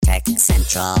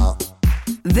Central.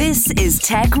 This is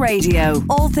Tech Radio.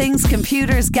 All things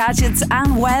computers, gadgets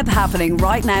and web happening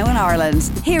right now in Ireland.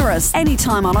 Hear us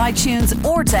anytime on iTunes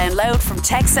or download from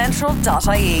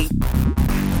techcentral.ie.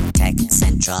 Tech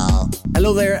Central.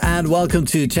 Hello there and welcome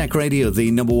to Tech Radio,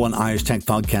 the number one Irish tech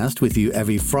podcast, with you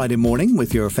every Friday morning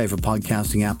with your favourite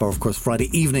podcasting app, or of course Friday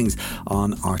evenings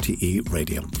on RTE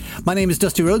Radio. My name is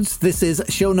Dusty Rhodes. This is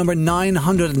show number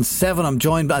 907. I'm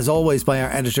joined as always by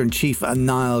our editor-in-chief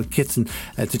Niall Kitson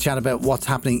to chat about what's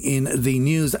happening in the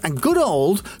news. And good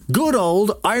old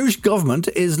Irish government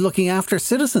is looking after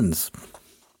citizens.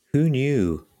 Who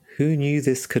knew? Who knew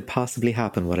this could possibly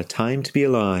happen? What a time to be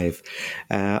alive.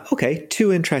 Okay,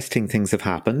 two interesting things have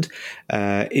happened.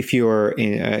 If you're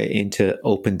into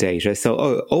open data.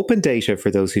 So open data, for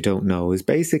those who don't know, is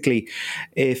basically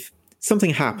if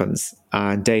something happens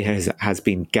and data has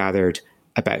been gathered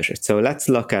about it. So let's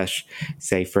look at,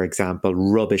 say, for example,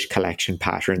 rubbish collection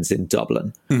patterns in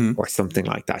Dublin or something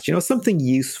like that. You know, something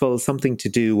useful, something to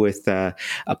do with a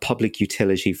public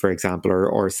utility, for example,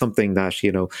 or something that,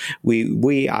 you know,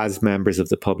 we as members of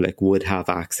the public would have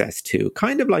access to,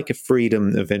 kind of like a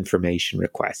freedom of information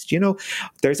request. You know,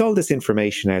 there's all this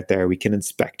information out there. We can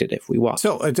inspect it if we want.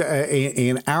 So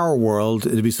in our world,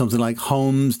 it'd be something like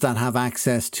homes that have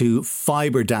access to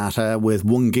fibre data with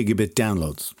 1 gigabit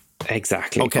downloads.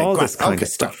 Exactly. Okay, all this kind of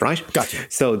stuff, right? Gotcha.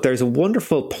 So there's a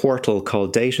wonderful portal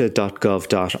called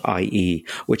data.gov.ie,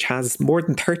 which has more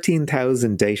than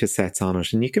 13,000 data sets on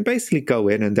it. And you can basically go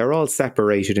in and they're all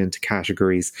separated into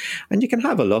categories and you can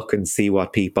have a look and see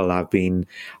what people have been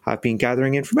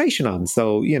gathering information on.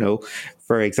 So, you know,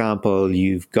 for example,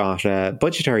 you've got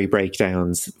budgetary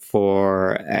breakdowns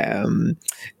for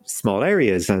small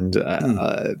areas and,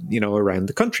 you know, around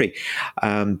the country.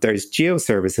 There's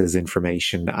geoservices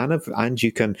information and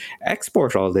you can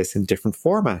export all this in different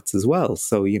formats as well.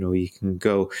 So, you know, you can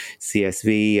go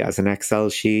CSV as an Excel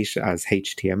sheet, as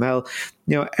HTML.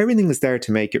 You know, everything is there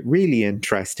to make it really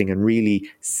interesting and really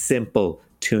simple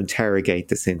to interrogate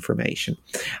this information.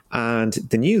 And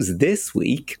the news this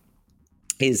week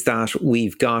is that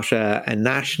we've got a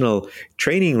national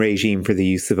training regime for the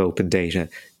use of open data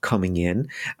coming in.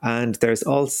 And there's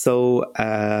also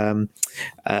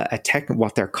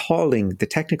what they're calling the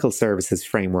Technical Services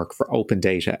Framework for Open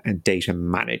Data and Data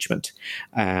Management.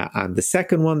 And the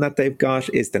second one that they've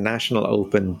got is the National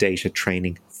Open Data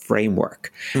Training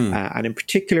Framework. And in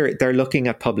particular, they're looking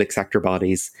at public sector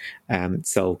bodies.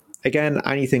 So again,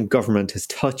 anything government has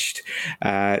touched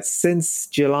since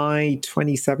July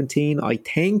 2017, I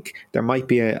think there might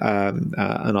be an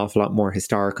awful lot more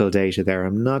historical data there.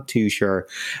 I'm not too sure.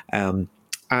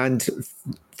 And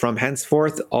from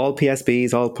henceforth, all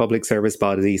PSBs, all public service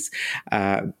bodies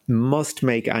must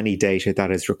make any data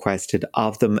that is requested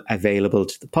of them available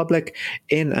to the public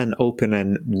in an open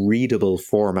and readable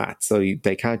format. So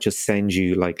they can't just send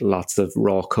you like lots of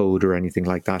raw code or anything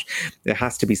like that. It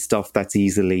has to be stuff that's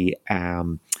easily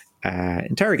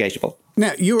interrogatable.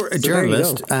 Now, you're a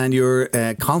journalist and you're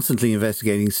constantly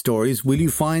investigating stories. Will you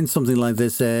find something like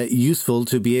this useful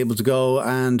to be able to go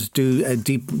and do a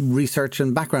deep research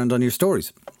and background on your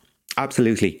stories?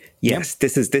 Absolutely. Yes,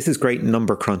 this is great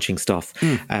number crunching stuff.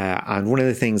 And one of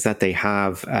the things that they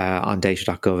have on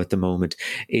data.gov at the moment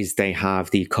is they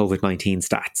have the COVID-19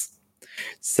 stats.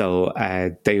 So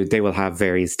they will have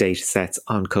various data sets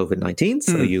on COVID-19.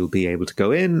 So you'll be able to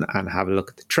go in and have a look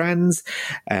at the trends.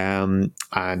 And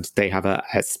they have a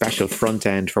special front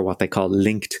end for what they call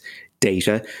linked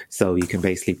data. So you can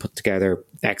basically put together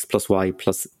X plus Y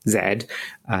plus Z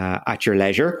at your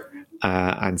leisure.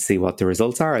 And see what the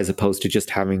results are, as opposed to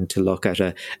just having to look at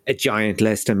a giant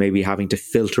list and maybe having to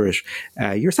filter it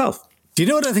yourself. Do you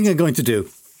know what I think I'm going to do?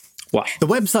 What? The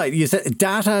website, you said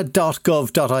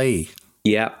data.gov.ie.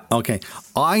 Yeah. Okay.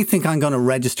 I think I'm going to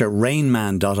register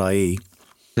rainman.ie.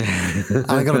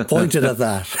 I'm going to point it at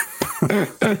that.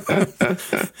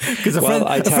 Because a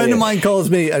friend of mine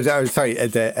calls me,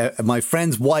 my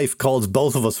friend's wife calls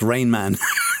both of us Rain Man.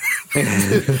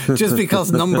 Just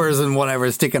because numbers and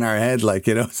whatever stick in our head, like,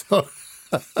 you know. So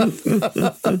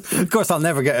of course, I'll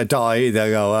never get a .ie.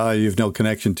 They'll go, oh, you've no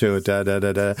connection to it.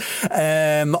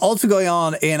 Also going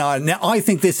on in Ireland. Now, I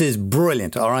think this is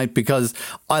brilliant, all right, because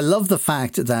I love the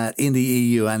fact that in the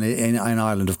EU and in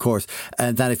Ireland, of course,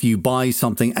 that if you buy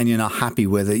something and you're not happy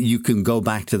with it, you can go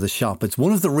back to the shop. It's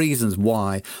one of the reasons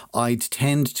why I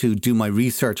tend to do my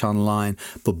research online,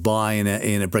 but buy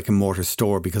in a brick and mortar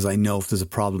store, because I know if there's a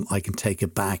problem, I can take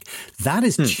it back. That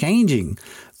is changing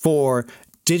for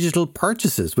digital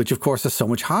purchases, which of course are so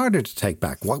much harder to take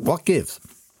back. What gives?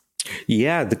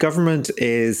 Yeah, the government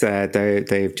is,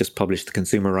 they've just published the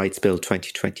Consumer Rights Bill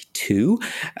 2022,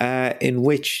 in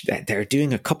which they're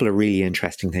doing a couple of really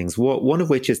interesting things. One of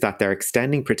which is that they're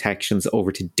extending protections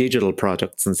over to digital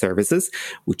products and services,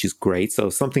 which is great. So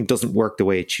if something doesn't work the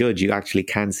way it should, you actually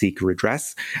can seek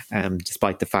redress,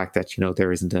 despite the fact that,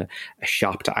 there isn't a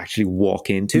shop to actually walk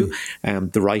into.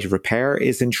 The right of repair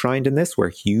is enshrined in this. We're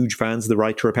huge fans of the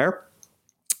right to repair.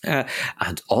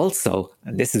 And also,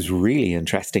 and this is really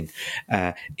interesting,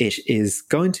 it is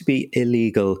going to be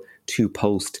illegal to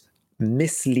post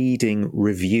misleading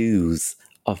reviews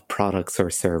of products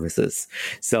or services.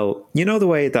 So, the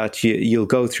way that you'll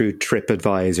go through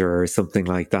TripAdvisor or something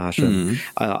like that. And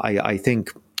I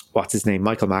think, what's his name?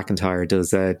 Michael McIntyre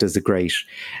does a great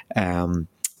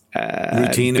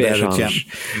routine about it,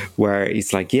 where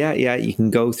it's like, you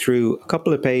can go through a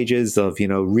couple of pages of,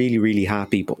 really, really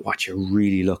happy, but what you're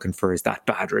really looking for is that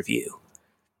bad review.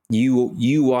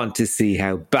 You want to see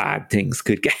how bad things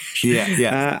could get.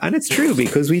 And it's true,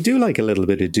 because we do like a little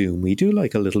bit of doom. We do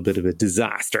like a little bit of a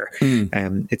disaster.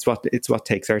 It's what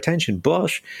takes our attention.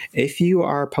 But if you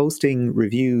are posting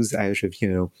reviews out of,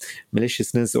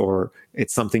 maliciousness, or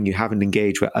it's something you haven't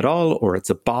engaged with at all, or it's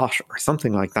a bot or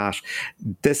something like that,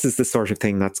 this is the sort of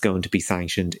thing that's going to be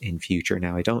sanctioned in future.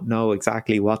 Now, I don't know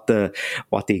exactly what the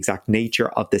exact nature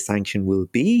of the sanction will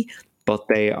be, but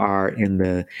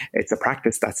it's a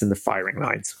practice that's in the firing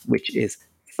lines, which is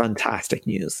fantastic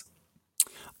news.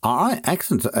 All right,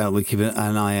 excellent. We'll keep an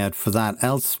eye out for that.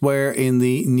 Elsewhere in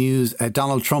the news,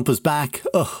 Donald Trump is back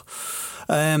with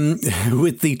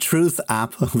the Truth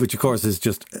app, which of course is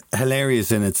just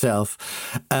hilarious in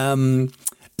itself.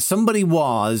 Somebody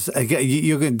was,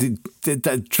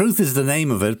 the Truth is the name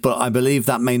of it, but I believe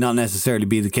that may not necessarily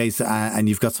be the case, and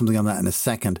you've got something on that in a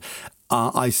second.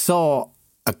 I saw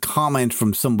a comment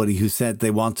from somebody who said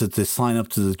they wanted to sign up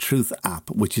to the Truth app,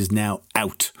 which is now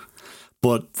out.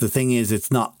 But the thing is, it's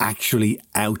not actually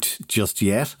out just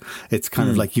yet. It's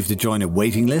kind of like you have to join a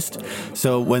waiting list.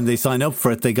 So when they sign up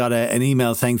for it, they got an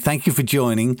email saying, "Thank you for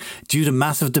joining. Due to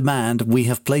massive demand, we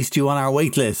have placed you on our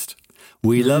wait list.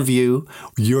 We love you.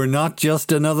 You're not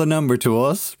just another number to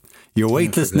us. Your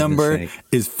waitlist number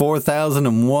is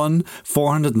 4001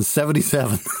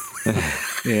 477.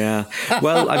 Yeah.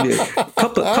 Well, I mean, a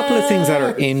couple of things that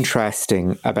are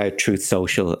interesting about Truth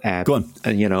Social. Go on.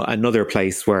 And, another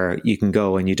place where you can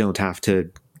go and you don't have to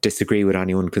disagree with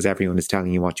anyone because everyone is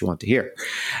telling you what you want to hear.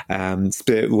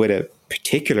 With a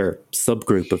particular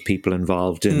subgroup of people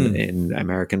involved in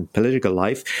American political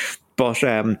life. But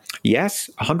yes,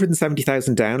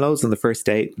 170,000 downloads on the first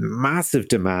day, massive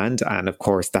demand. And of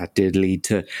course, that did lead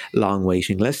to long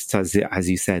waiting lists, as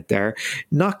you said there.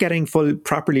 Not getting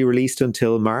properly released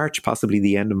until March, possibly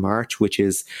the end of March, which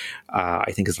is,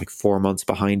 I think, is like 4 months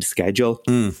behind schedule.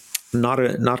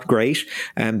 Not great.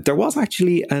 There was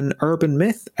actually an urban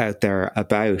myth out there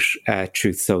about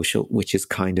Truth Social, which is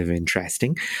kind of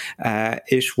interesting.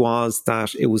 It was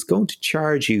that it was going to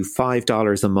charge you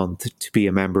 $5 a month to be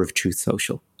a member of Truth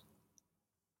Social.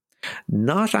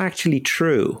 Not actually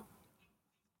true.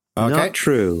 Okay. Not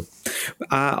true.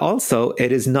 Also,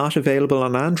 it is not available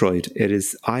on Android. It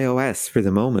is iOS for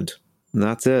the moment. And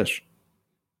that's it.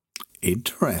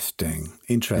 Interesting.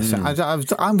 I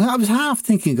was half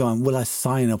thinking, going, will I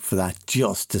sign up for that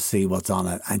just to see what's on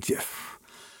it? And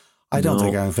I don't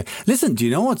think I. Listen, do you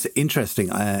know what's interesting?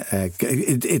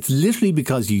 It's literally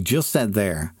because you just said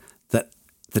there that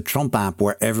the Trump app,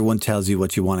 where everyone tells you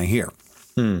what you want to hear.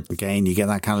 Okay, and you get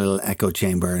that kind of little echo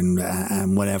chamber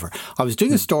and whatever. I was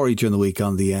doing a story during the week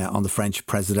on the French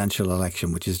presidential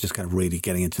election, which is just kind of really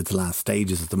getting into the last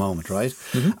stages at the moment, right?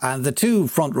 And the two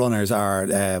front runners are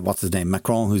what's his name,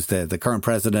 Macron, who's the current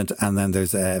president, and then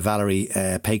there's Valérie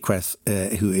Pécresse,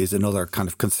 who is another kind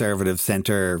of conservative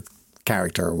centre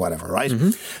character or whatever, right?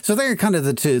 So they're kind of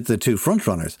the two front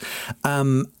runners.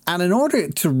 And in order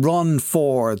to run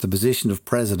for the position of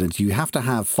president, you have to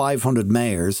have 500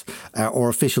 mayors or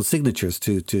official signatures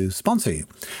to sponsor you.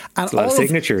 And it's a lot of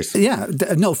signatures.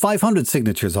 500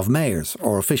 signatures of mayors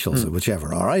or officials,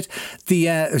 whichever, all right?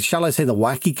 The, shall I say, the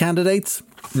wacky candidates?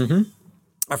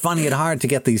 Are finding it hard to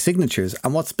get these signatures.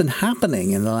 And what's been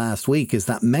happening in the last week is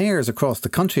that mayors across the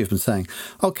country have been saying,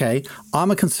 okay,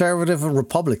 I'm a conservative, a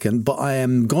Republican, but I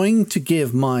am going to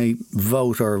give my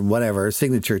vote or whatever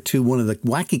signature to one of the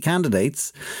wacky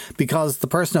candidates because the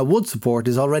person I would support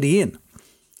is already in.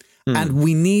 And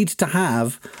we need to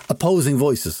have opposing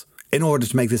voices in order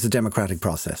to make this a democratic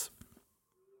process.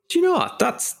 Do you know what?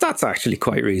 That's actually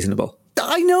quite reasonable.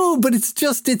 I know, but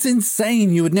it's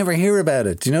insane. You would never hear about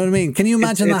it. Do you know what I mean? Can you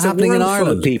imagine that happening in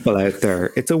Ireland? It's a world full of people out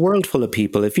there. It's a world full of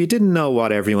people. If you didn't know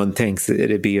what everyone thinks,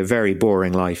 it'd be a very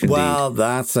boring life indeed. Well,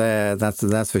 that's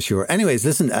for sure. Anyways,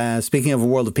 listen, speaking of a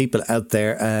world of people out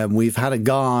there, we've had a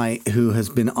guy who has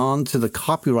been on to the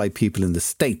copyright people in the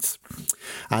States.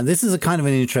 And this is a kind of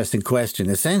an interesting question.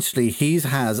 Essentially, he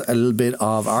has a little bit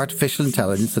of artificial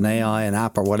intelligence, an AI, an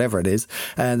app or whatever it is,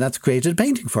 and that's created a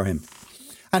painting for him.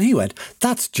 And he went,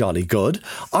 that's jolly good.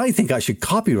 I think I should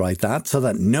copyright that so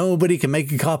that nobody can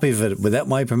make a copy of it without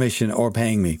my permission or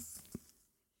paying me.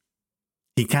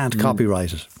 He can't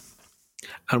copyright it.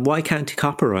 And why can't he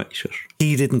copyright it?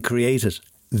 He didn't create it.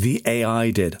 The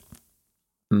AI did.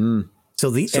 So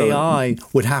the AI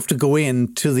would have to go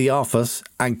into the office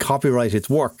and copyright its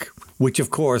work, which of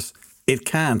course it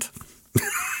can't.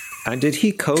 And did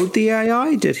he code the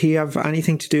AI? Did he have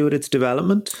anything to do with its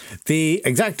development? The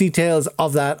exact details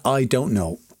of that, I don't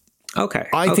know. Okay.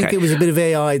 I think it was a bit of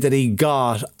AI that he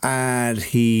got and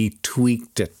he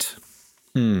tweaked it.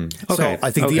 Okay. So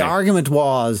I think the argument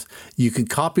was you can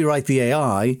copyright the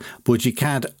AI, but you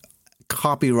can't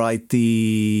copyright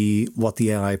what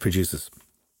the AI produces.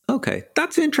 Okay,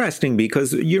 that's interesting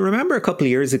because you remember a couple of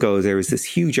years ago, there was this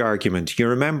huge argument. You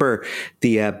remember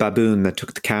the baboon that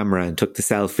took the camera and took the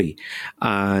selfie.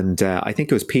 And I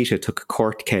think it was PETA took a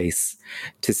court case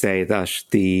to say that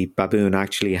the baboon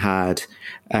actually had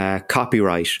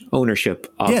copyright ownership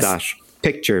of that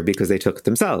picture because they took it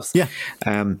themselves. Yeah.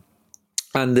 And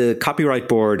the Copyright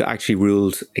Board actually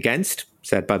ruled against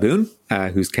said baboon,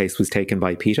 whose case was taken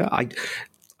by PETA.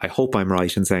 I hope I'm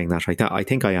right in saying that. I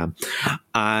think I am.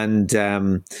 And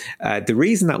the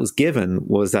reason that was given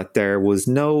was that there was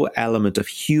no element of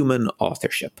human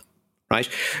authorship, right?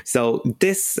 So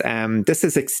this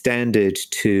is extended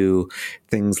to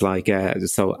things like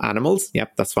animals.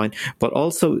 Yep, that's fine. But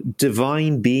also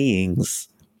divine beings.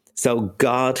 So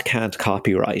God can't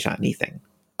copyright anything,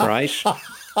 right?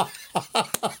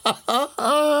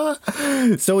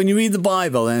 So when you read the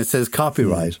Bible and it says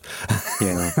copyright,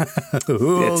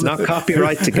 it's not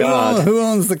copyright to God. Who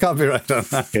owns the copyright on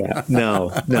that? Yeah,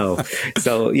 no.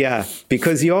 So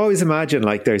because you always imagine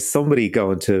like there's somebody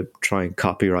going to try and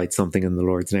copyright something in the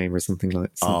Lord's name or something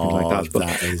like that. But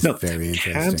that is very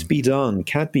interesting.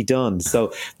 Can't be done.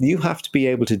 So you have to be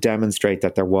able to demonstrate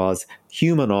that there was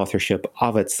human authorship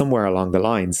of it somewhere along the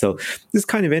line. So this is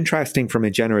kind of interesting from a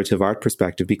generative art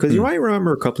perspective, because you might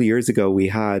remember a couple of years ago we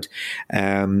had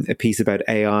a piece about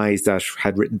AIs that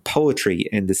had written poetry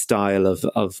in the style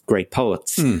of great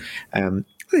poets. Some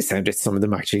of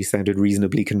them actually sounded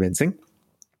reasonably convincing,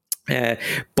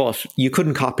 but you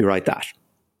couldn't copyright that.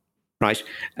 Right,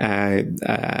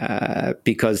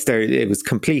 because it was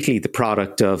completely the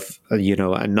product of a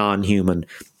non-human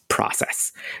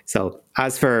process. So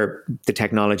as for the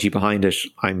technology behind it,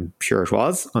 I'm sure it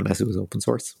was, unless it was open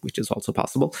source, which is also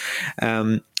possible.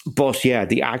 But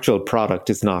the actual product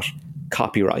is not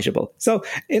copyrightable. So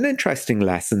an interesting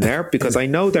lesson there, because I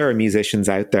know there are musicians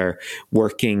out there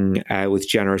working with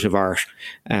generative art,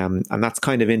 and that's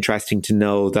kind of interesting to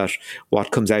know that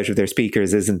what comes out of their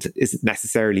speakers isn't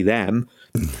necessarily them.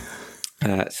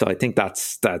 So I think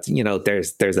that's there's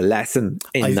a lesson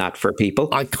in that for people.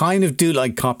 I kind of do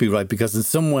like copyright because in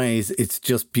some ways it's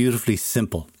just beautifully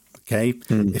simple. Okay,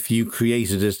 if you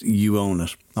created it, you own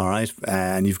it. All right,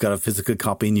 and you've got a physical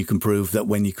copy, and you can prove that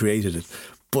when you created it.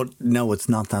 But no, it's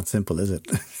not that simple, is it?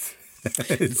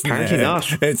 Apparently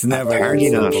not. It's never. Apparently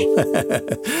not.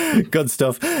 Good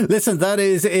stuff. Listen, that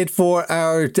is it for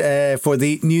our for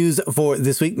the news for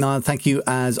this week. Niall, thank you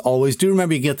as always. Do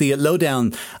remember you get the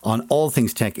lowdown on all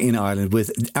things tech in Ireland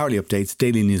with hourly updates,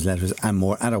 daily newsletters, and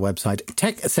more at our website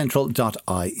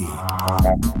techcentral.ie.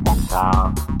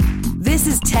 This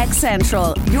is Tech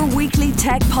Central, your weekly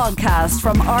tech podcast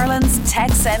from Ireland's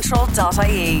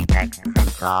techcentral.ie.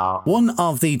 One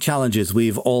of the challenges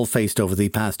we've all faced over the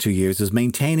past 2 years is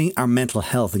maintaining our mental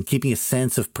health and keeping a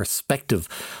sense of perspective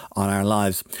on our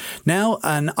lives. Now,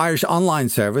 an Irish online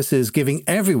service is giving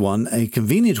everyone a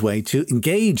convenient way to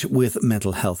engage with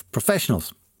mental health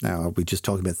professionals. Now, are we just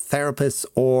talking about therapists,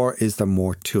 or is there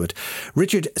more to it?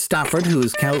 Richard Stafford, who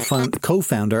is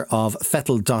co-founder of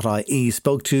Fettle.ie,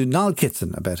 spoke to Niall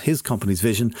Kitson about his company's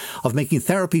vision of making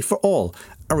therapy for all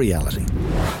a reality.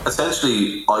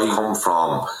 Essentially, I come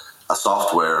from a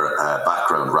software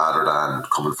background rather than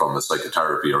coming from a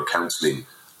psychotherapy or counselling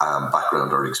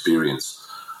background or experience.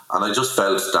 And I just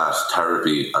felt that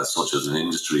therapy as such as an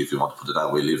industry, if you want to put it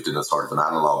that way, lived in a sort of an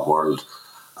analogue world.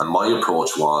 And my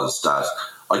approach was that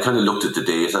I kind of looked at the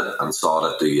data and saw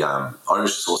that the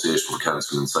Irish Association for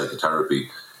Counselling and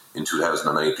Psychotherapy in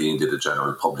 2019 did a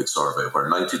general public survey where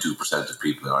 92% of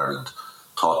people in Ireland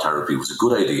thought therapy was a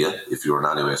good idea if you were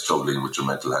in any way struggling with your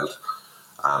mental health.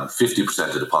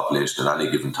 50% of the population at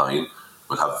any given time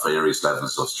will have various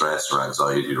levels of stress or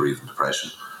anxiety or even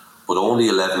depression. But only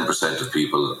 11% of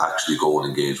people actually go and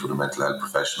engage with a mental health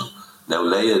professional. Now,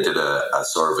 Leia did a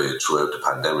survey throughout the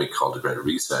pandemic called the Great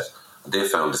Reset, and they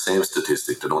found the same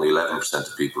statistic, that only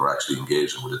 11% of people are actually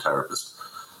engaging with a therapist.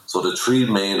 So the three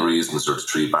main reasons, or the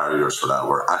three barriers for that,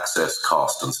 were access,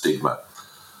 cost and stigma.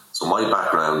 So my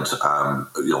background,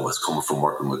 is coming from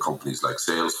working with companies like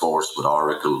Salesforce, with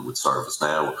Oracle, with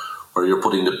ServiceNow, where you're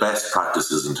putting the best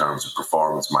practices in terms of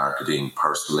performance marketing,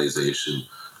 personalization,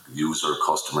 user,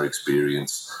 customer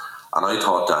experience. And I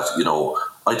thought that,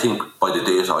 I think by the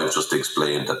data I've just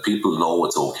explained, that people know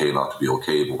it's okay not to be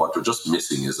okay, but what they're just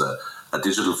missing is a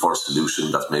digital first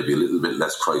solution that's maybe a little bit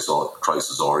less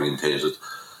crisis orientated,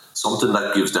 something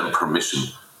that gives them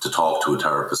permission to talk to a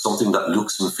therapist, something that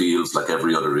looks and feels like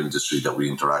every other industry that we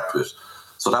interact with.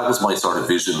 So that was my sort of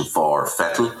vision for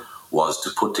Fettle, was to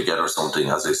put together something,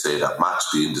 as I say, that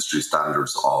matched the industry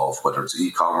standards of whether it's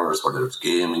e-commerce, whether it's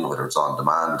gaming, whether it's on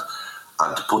demand,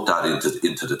 and to put that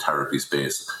into the therapy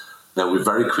space. Now, we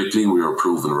were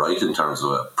proven right in terms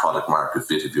of a product market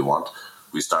fit, if you want.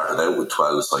 We started out with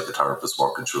 12 psychotherapists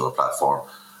working through our platform.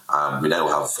 We now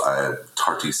have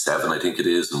 37, I think it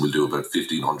is, and we'll do about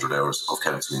 1,500 hours of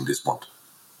counselling this month.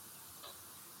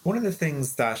 One of the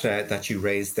things that you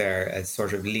raised there is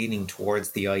sort of leaning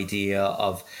towards the idea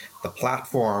of the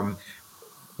platform.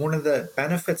 One of the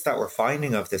benefits that we're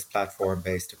finding of this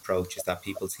platform-based approach is that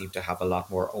people seem to have a lot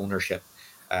more ownership,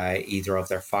 either of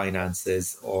their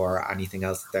finances or anything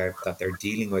else that they're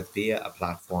dealing with via a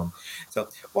platform. So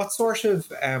what sort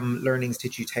of learnings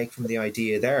did you take from the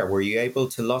idea there? Were you able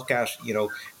to look at,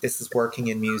 this is working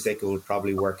in music, it would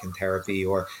probably work in therapy,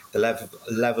 or the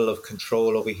level of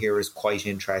control over here is quite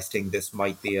interesting, this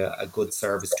might be a good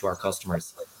service to our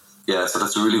customers? Yeah, so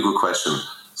that's a really good question.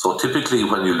 So typically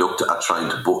when you looked at trying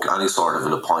to book any sort of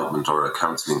an appointment or a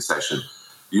counselling session,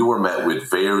 you were met with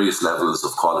various levels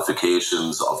of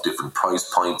qualifications, of different price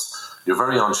points. You're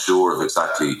very unsure of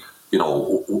exactly,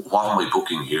 what am I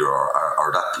booking here,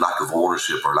 or that lack of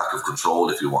ownership or lack of control,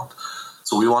 if you want.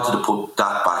 So we wanted to put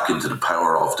that back into the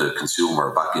power of the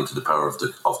consumer, back into the power of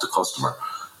the customer.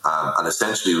 And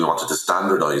essentially we wanted to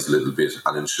standardise a little bit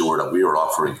and ensure that we were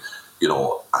offering, we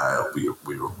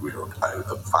were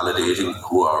validating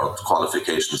who our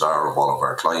qualifications are of all of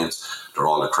our clients. They're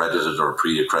all accredited or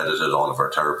pre-accredited, all of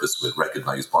our therapists with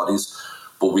recognised bodies.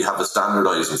 But we have a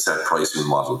standardised and set pricing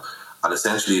model. And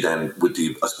essentially then with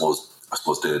the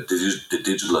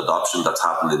digital adoption that's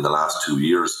happened in the last 2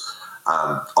 years,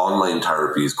 online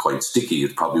therapy is quite sticky.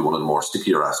 It's probably one of the more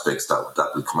stickier aspects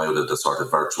that will come out of the sort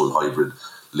of virtual hybrid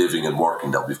living and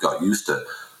working that we've got used to.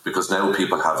 Because now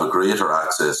people have a greater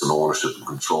access and ownership and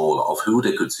control of who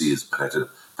they could see as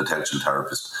potential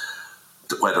therapist,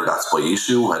 whether that's by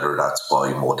issue, whether that's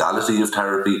by modality of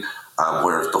therapy,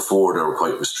 whereas before they were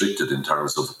quite restricted in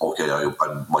terms of, okay,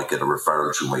 I might get a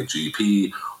referral through my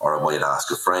GP, or I might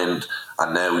ask a friend,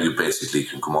 and now you basically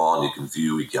can come on, you can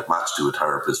view, you get matched to a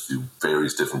therapist through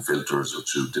various different filters or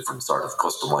through different sort of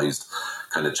customised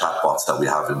kind of chatbots that we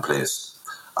have in place.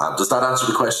 Does that answer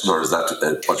the question, or is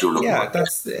that what you're looking at? Yeah,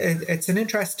 it's an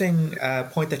interesting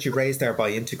point that you raised there by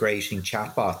integrating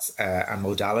chatbots and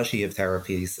modality of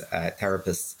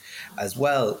therapists as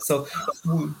well. So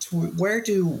where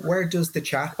does the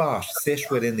chatbot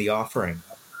sit within the offering?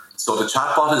 So the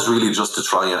chatbot is really just to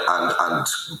try and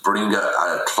bring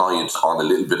a client on a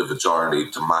little bit of a journey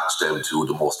to match them to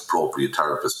the most appropriate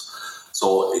therapist.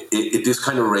 So this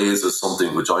kind of raises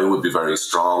something which I would be very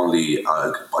strongly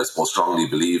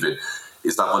believe in,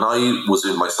 is that when I was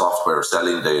in my software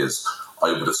selling days,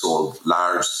 I would have sold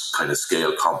large kind of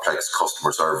scale, complex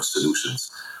customer service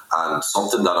solutions. And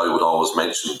something that I would always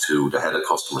mention to the head of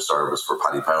customer service for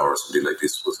Paddy Power, something like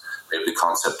this, was maybe the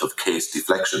concept of case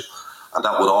deflection. And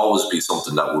that would always be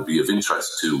something that would be of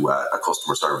interest to a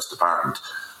customer service department,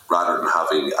 rather than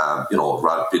having,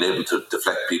 being able to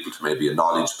deflect people to maybe a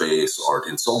knowledge base or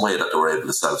in some way that they were able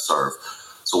to self-serve.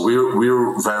 So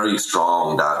we're very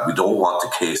strong that we don't want to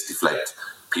case deflect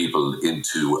people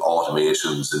into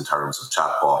automations in terms of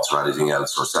chatbots or anything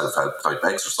else, or self-help type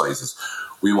exercises.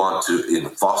 We want to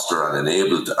foster and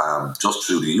enable, just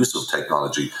through the use of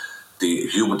technology, the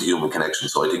human-to-human connection.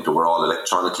 So I think that we're all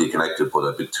electronically connected, but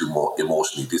a bit too more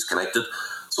emotionally disconnected.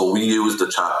 So we use the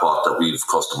chatbot that we've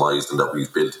customised and that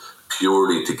we've built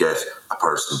purely to get a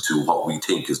person to what we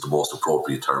think is the most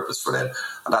appropriate therapist for them.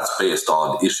 And that's based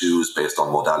on issues, based on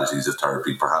modalities of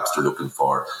therapy. Perhaps they're looking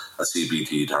for a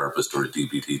CBT therapist or a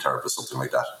DBT therapist, something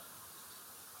like that.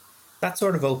 That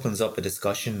sort of opens up a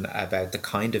discussion about the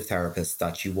kind of therapist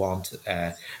that you want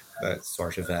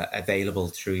available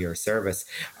through your service.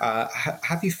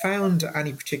 Have you found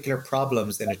any particular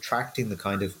problems in attracting the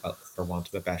kind of, for want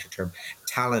of a better term,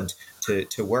 talent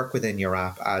to work within your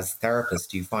app as therapists?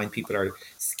 Do you find people are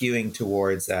skewing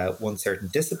towards one certain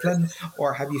discipline,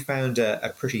 or have you found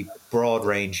a pretty broad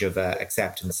range of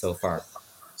acceptance so far?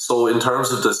 So in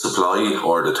terms of the supply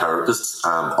or the therapists,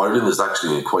 Ireland is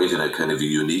actually quite in a kind of a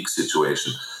unique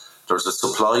situation. There's a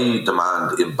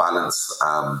supply-demand imbalance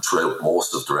throughout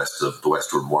most of the rest of the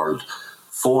Western world.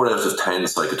 4 out of 10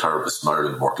 psychotherapists in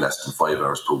Ireland work less than 5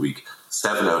 hours per week.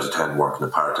 7 out of 10 work on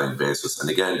a part-time basis. And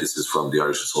again, this is from the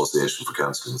Irish Association for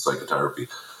Counselling and Psychotherapy.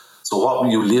 So what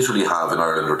you literally have in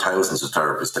Ireland are thousands of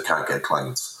therapists that can't get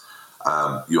clients.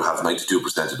 You have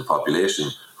 92% of the population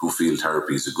who feel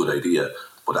therapy is a good idea.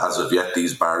 But as of yet,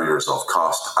 these barriers of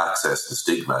cost, access and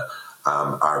stigma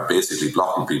are basically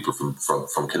blocking people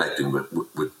from connecting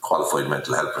with qualified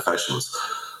mental health professionals.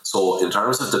 So in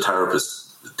terms of the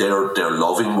therapists, they're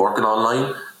loving working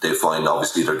online. They find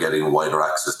obviously they're getting wider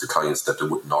access to clients that they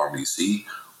wouldn't normally see.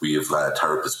 We have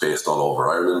therapists based all over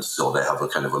Ireland, so they have a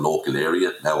kind of a local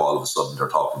area. Now all of a sudden they're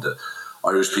talking to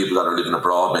Irish people that are living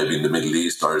abroad, maybe in the Middle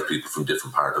East, Irish people from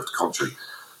different parts of the country.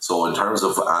 So in terms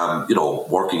of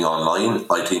working online,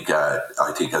 I think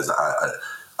as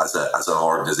an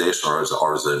organisation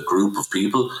or as a group of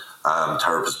people,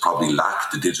 therapists probably lack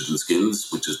the digital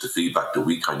skills, which is the feedback that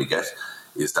we kind of get,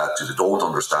 is that they don't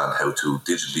understand how to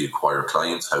digitally acquire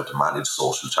clients, how to manage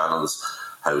social channels,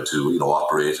 how to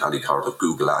operate any kind of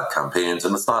Google ad campaigns,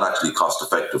 and it's not actually cost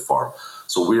effective for them.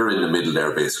 So we're in the middle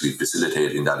there, basically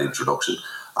facilitating that introduction,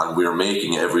 and we're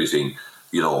making everything,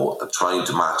 trying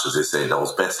to match, as I say,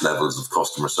 those best levels of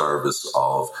customer service,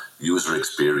 of user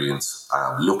experience,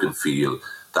 look and feel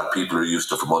that people are used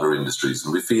to from other industries.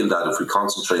 And we feel that if we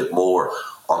concentrate more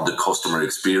on the customer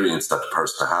experience that the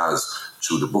person has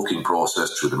through the booking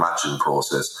process, through the matching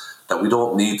process, that we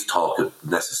don't need to talk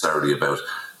necessarily about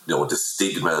the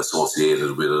stigma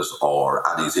associated with it or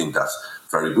anything that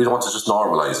we don't want to just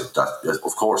normalise it. That,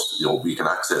 of course, we can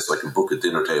access, I can book a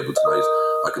dinner table tonight,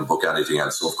 I can book anything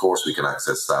else. So, of course, we can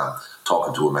access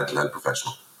talking to a mental health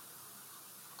professional.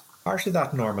 Part of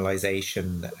that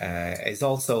normalisation is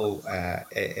also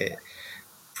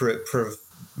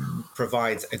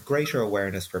provides a greater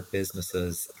awareness for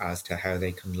businesses as to how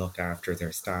they can look after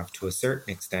their staff, to a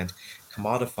certain extent,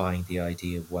 commodifying the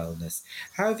idea of wellness.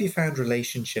 How have you found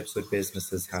relationships with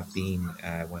businesses have been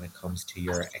when it comes to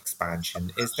your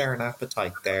expansion? Is there an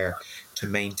appetite there to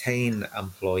maintain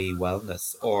employee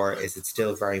wellness, or is it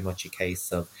still very much a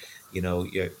case of,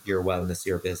 your wellness,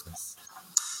 your business?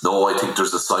 No, I think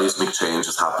there's a seismic change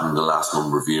that's happened in the last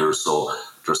number of years. So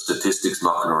there's statistics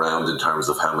knocking around in terms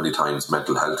of how many times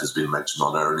mental health has been mentioned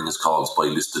on earnings calls by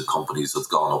listed companies. That's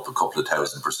gone up a couple of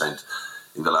 1,000%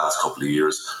 in the last couple of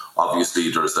years. Obviously,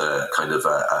 there's a kind of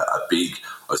a big,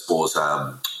 I suppose,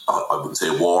 I wouldn't say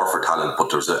war for talent,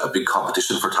 but there's a big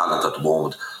competition for talent at the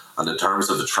moment. And in terms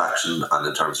of attraction and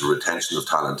in terms of retention of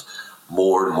talent,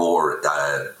 more and more,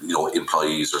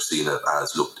 employees are seen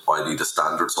as, look, I need a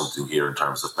standard something here in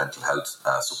terms of mental health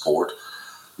support.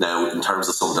 Now, in terms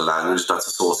of some of the language that's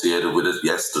associated with it,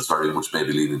 yes, there's very much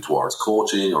maybe leaning towards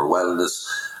coaching or wellness,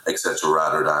 etc.,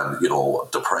 rather than,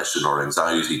 depression or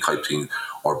anxiety type thing.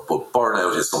 But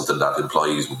burnout is something that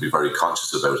employees would be very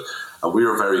conscious about. And we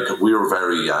were very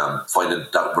finding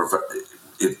that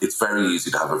it's very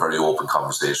easy to have a very open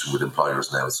conversation with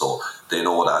employers now. So they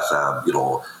know that,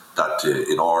 that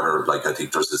in order, like I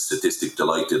think there's a statistic,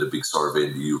 Deloitte did a big survey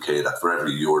in the UK that for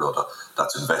every euro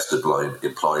that's invested by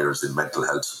employers in mental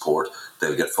health support,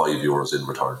 they'll get €5 in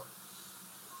return.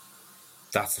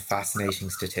 That's a fascinating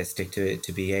statistic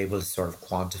to be able to sort of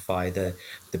quantify the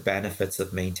benefits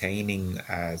of maintaining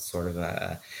sort of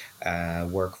a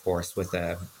workforce with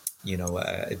a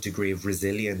degree of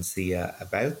resiliency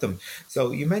about them.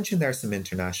 So you mentioned there's some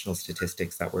international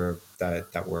statistics that were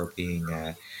being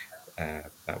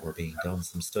done,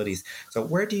 some studies. So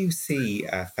where do you see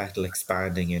Fettle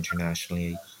expanding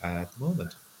internationally at the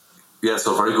moment? Yeah,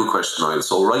 so very good question, Ryan.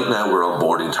 So right now we're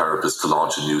onboarding therapists to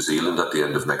launch in New Zealand at the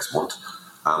end of next month.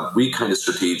 We kind of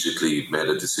strategically made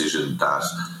a decision that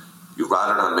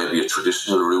rather than maybe a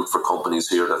traditional route for companies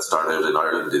here that start out in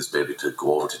Ireland is maybe to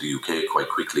go over to the UK quite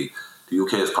quickly. The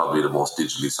UK is probably the most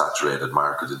digitally saturated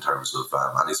market in terms of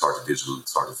any sort of digital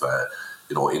sort of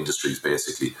industries,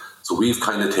 basically. So we've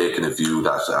kind of taken a view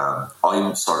that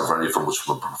I'm sort of very much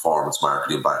from a performance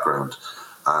marketing background,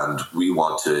 and we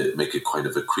want to make it kind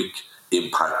of a quick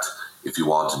impact, if you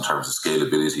want, in terms of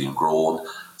scalability and growth.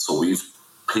 So we've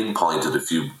pinpointed a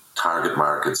few target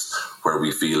markets where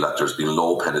we feel that there's been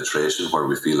low penetration, where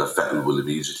we feel that Fettle will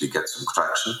immediately get some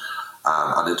traction.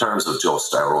 And in terms of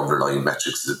just our underlying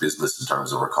metrics as a business, in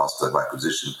terms of our cost of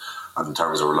acquisition and in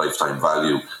terms of our lifetime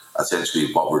value,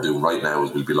 essentially what we're doing right now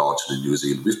is we'll be launching in New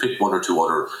Zealand. We've picked 1 or 2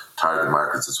 other target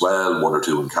markets as well, 1 or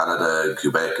 2 in Canada,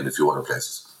 Quebec and a few other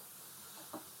places.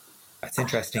 It's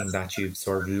interesting that you've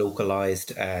sort of localised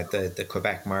the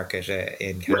Quebec market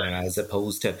in Canada as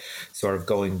opposed to sort of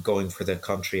going for the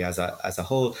country as a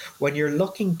whole. When you're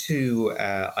looking to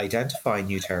identify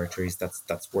new territories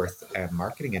that's worth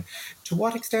marketing in, to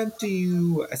what extent do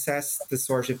you assess the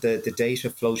sort of the data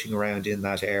floating around in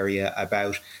that area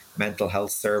about mental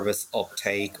health service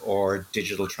uptake or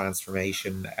digital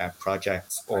transformation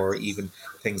projects, or even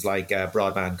things like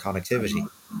broadband connectivity?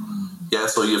 Yeah,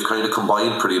 so you've kind of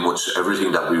combined pretty much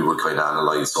everything that we would kind of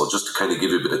analyse. So just to kind of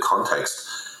give you a bit of context,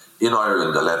 in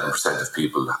Ireland, 11% of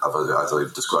people, as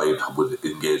I've described, would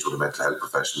engage with a mental health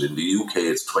professional. In the UK,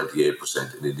 it's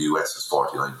 28%, and in the US, it's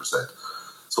 49%.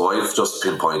 So I've just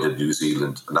pinpointed New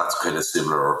Zealand, and that's kind of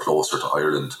similar or closer to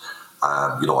Ireland.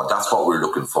 And that's what we're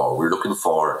looking for. We're looking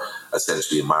for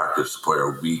essentially a market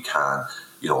where we can,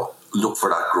 look for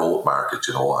that growth market.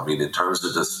 I mean, in terms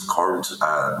of this current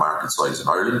market size in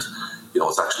Ireland,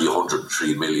 it's actually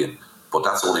 103 million, but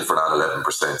that's only for that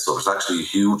 11%. So there's actually a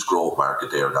huge growth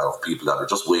market there now of people that are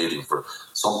just waiting for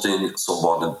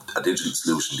someone, a digital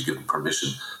solution to give them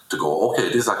permission to go, okay,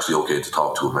 it is actually okay to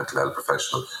talk to a mental health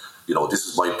professional. This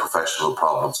is my professional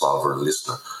problem solver and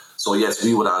listener. So yes,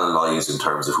 we would analyse in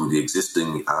terms of who the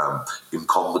existing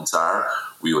incumbents are.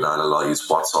 We would analyse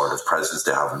what sort of presence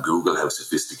they have in Google, how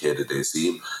sophisticated they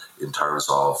seem in terms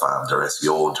of their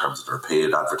SEO, in terms of their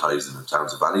paid advertising, in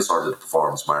terms of any sort of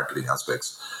performance marketing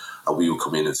aspects. And we would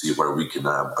come in and see where we can,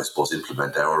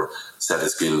 implement our set of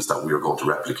skills that we are going to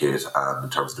replicate in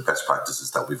terms of the best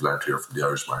practices that we've learned here from the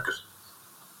Irish market.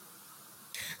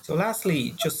 So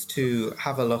lastly, just to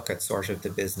have a look at sort of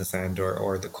the business end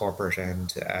or the corporate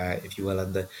end, if you will,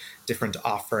 and the different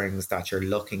offerings that you're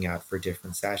looking at for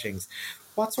different settings,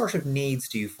 what sort of needs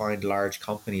do you find large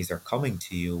companies are coming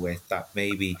to you with that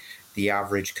maybe the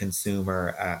average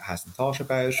consumer hasn't thought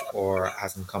about or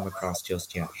hasn't come across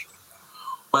just yet?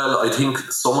 Well, I think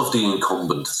some of the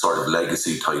incumbent sort of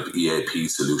legacy type EAP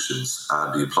solutions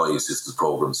and the employee assistance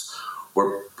programs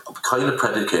were kind of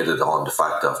predicated on the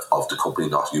fact of the company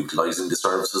not utilising the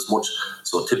services much.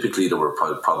 So typically they were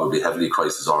probably heavily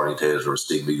crisis orientated or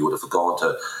stigma. You would have gone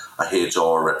to a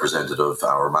HR representative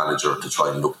or manager to try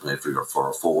and look for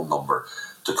a phone number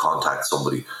to contact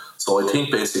somebody. So I think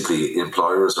basically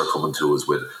employers are coming to us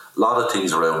with a lot of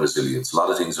things around resilience, a lot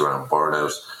of things around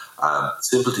burnout,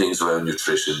 simple things around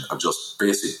nutrition and just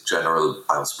basic general,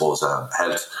 health,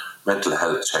 mental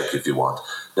health check if you want.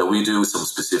 Now we do some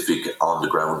specific on the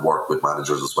ground work with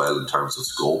managers as well in terms of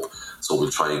scope. So we'll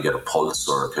try and get a pulse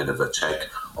or a kind of a check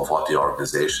of what the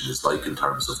organisation is like in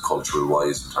terms of cultural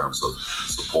wise, in terms of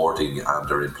supporting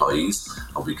their employees,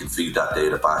 and we can feed that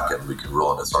data back and we can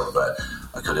run a sort of a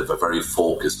kind of a very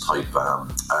focused type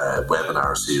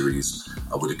webinar series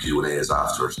with the Q&As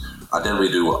after it. And then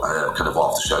we do a kind of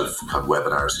off-the-shelf kind of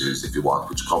webinar series if you want,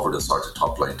 which cover the sort of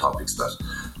top-line topics that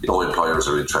employers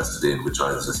are interested in, which,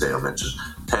 as I say, I mentioned,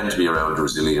 tend to be around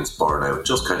resilience, burnout,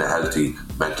 just kind of healthy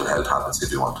mental health habits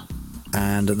if you want.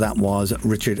 And that was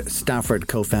Richard Stafford,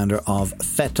 co-founder of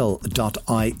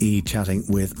Fettle.ie, chatting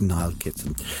with Niall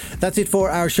Kitson. That's it for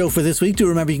our show for this week. Do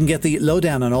remember you can get the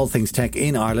lowdown on all things tech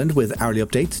in Ireland with hourly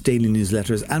updates, daily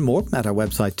newsletters and more at our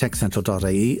website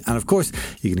techcentral.ie. And of course,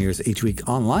 you can hear us each week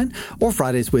online or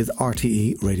Fridays with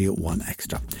RTE Radio 1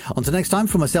 Extra. Until next time,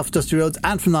 from myself, Dusty Rhodes,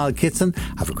 and from Niall Kitson,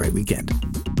 have a great weekend.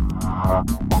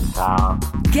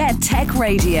 Get Tech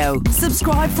Radio.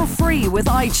 Subscribe for free with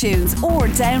iTunes or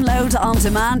download on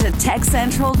demand at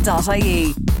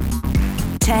techcentral.ie.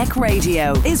 Tech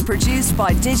Radio is produced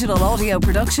by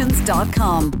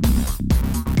digitalaudioproductions.com.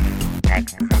 Tech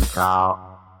Central.